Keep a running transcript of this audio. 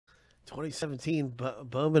2017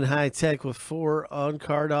 Bowman High Tech with 4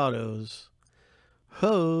 on-card autos.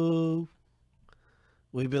 Ho!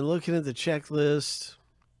 We've been looking at the checklist.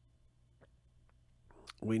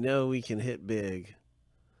 We know we can hit big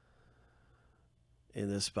in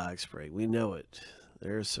this box break. We know it.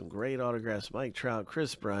 There's some great autographs. Mike Trout,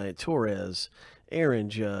 Chris Bryant, Torres, Aaron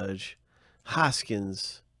Judge,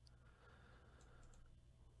 Hoskins,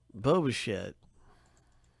 Bobichette.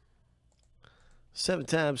 7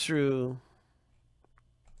 times through.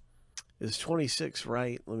 Is 26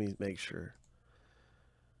 right? Let me make sure.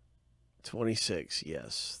 26,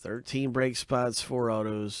 yes. 13 break spots, 4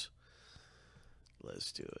 autos.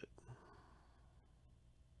 Let's do it.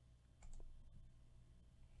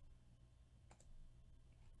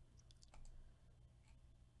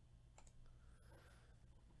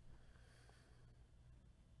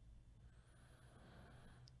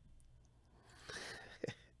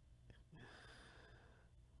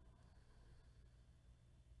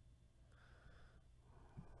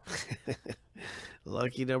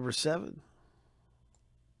 Lucky number 7.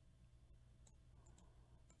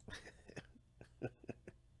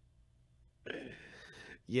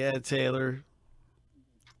 Yeah, Taylor.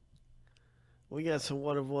 We got some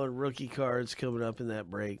 1-of-1 rookie cards coming up in that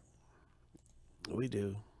break. We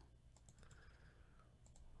do.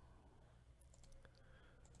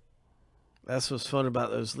 That's what's fun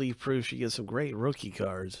about those leaf proofs. You get some great rookie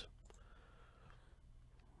cards.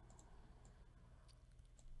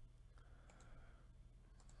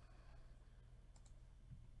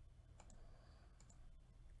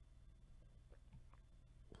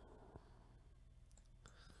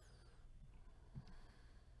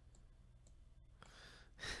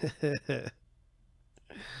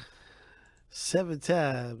 Seven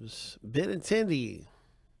times. Benintendi.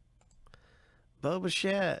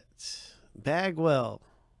 Bobichette. Bagwell.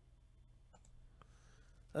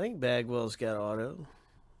 I think Bagwell's got auto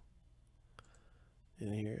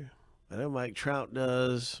in here. I know Mike Trout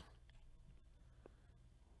does.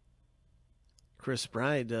 Chris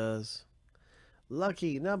Bryant does.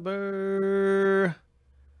 Lucky number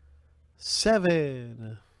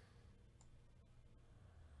 7.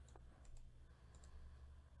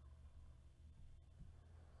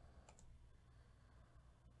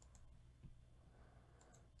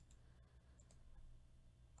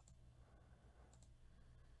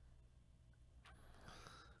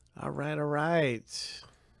 All right.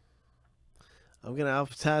 I'm going to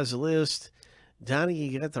alphabetize the list. Donnie,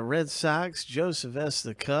 you got the Red Sox. Joseph S.,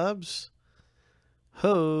 the Cubs.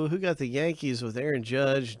 Ho, who got the Yankees with Aaron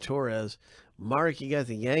Judge and Torres? Mark, you got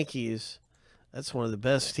the Yankees. That's one of the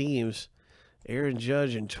best teams. Aaron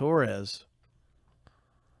Judge and Torres.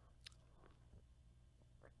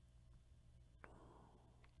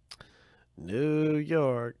 New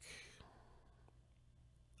York.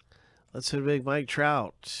 Let's hit a big Mike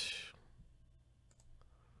Trout.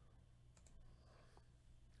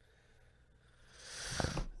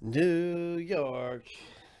 New York.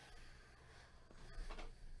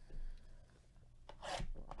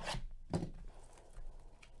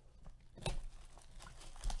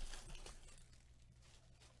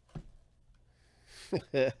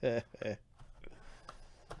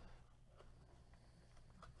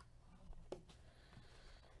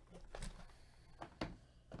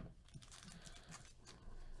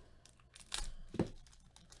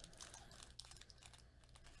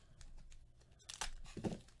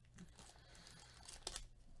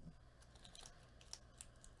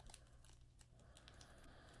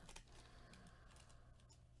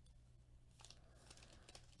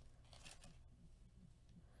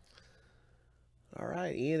 All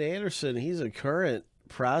right, Ian Anderson, he's a current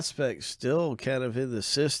prospect still kind of in the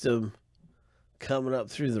system coming up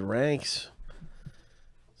through the ranks.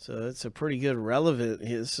 So it's a pretty good relevant,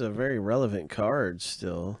 it's a very relevant card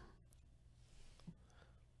still.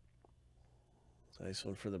 Nice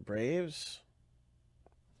one for the Braves.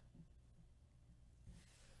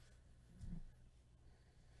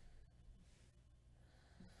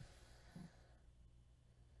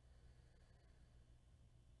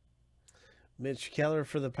 Mitch Keller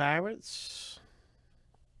for the Pirates.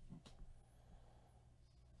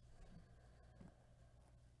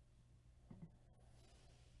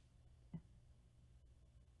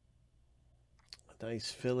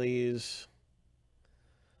 Nice Phillies.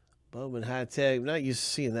 Bowman High Tech. I'm not used to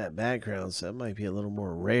seeing that background, so that might be a little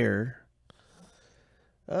more rare.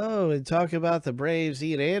 Oh, and talk about the Braves,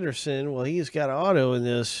 Ian Anderson. Well, he's got auto in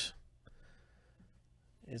this.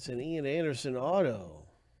 It's an Ian Anderson auto.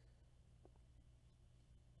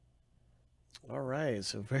 All right,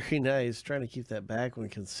 so very nice. Trying to keep that back one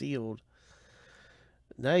concealed.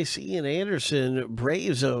 Nice Ian Anderson,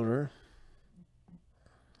 Braves owner.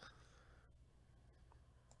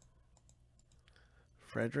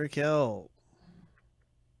 Frederick L.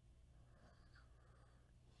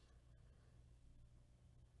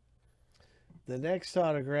 The next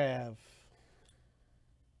autograph,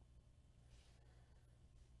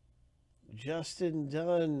 Justin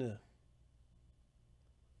Dunn.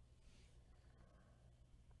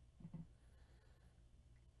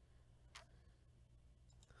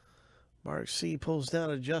 Mark C. pulls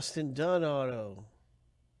down a Justin Dunn auto.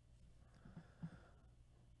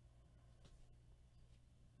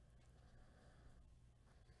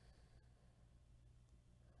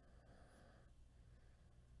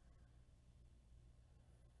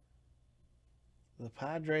 The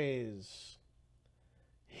Padres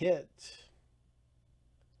hit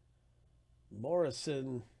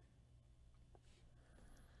Morrison.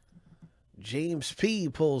 James P.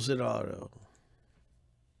 pulls an auto.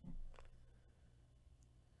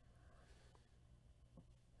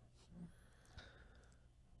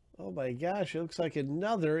 Oh my gosh, it looks like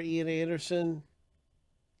another Ian Anderson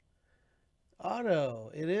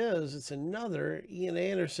auto. It is. It's another Ian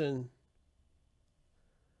Anderson.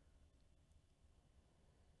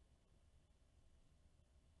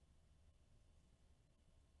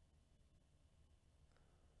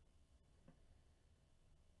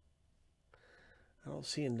 I don't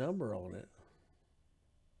see a number on it.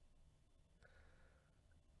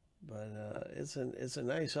 But it's a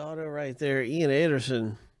nice auto right there. Ian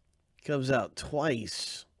Anderson comes out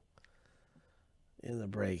twice in the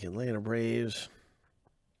break. Atlanta Braves.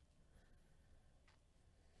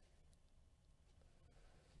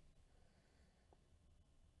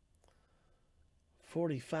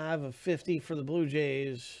 .45 of 50 for the Blue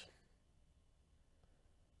Jays.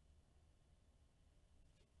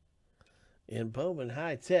 And Bowman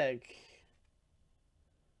High Tech.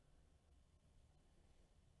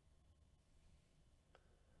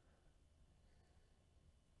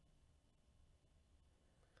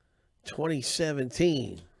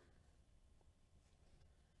 .2017.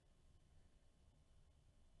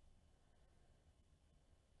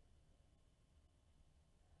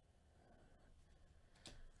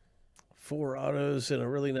 Four autos and a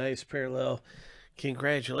really nice parallel.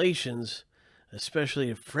 Congratulations, especially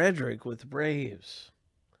to Frederick with the Braves.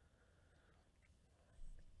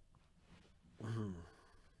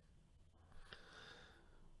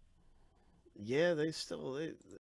 Yeah, they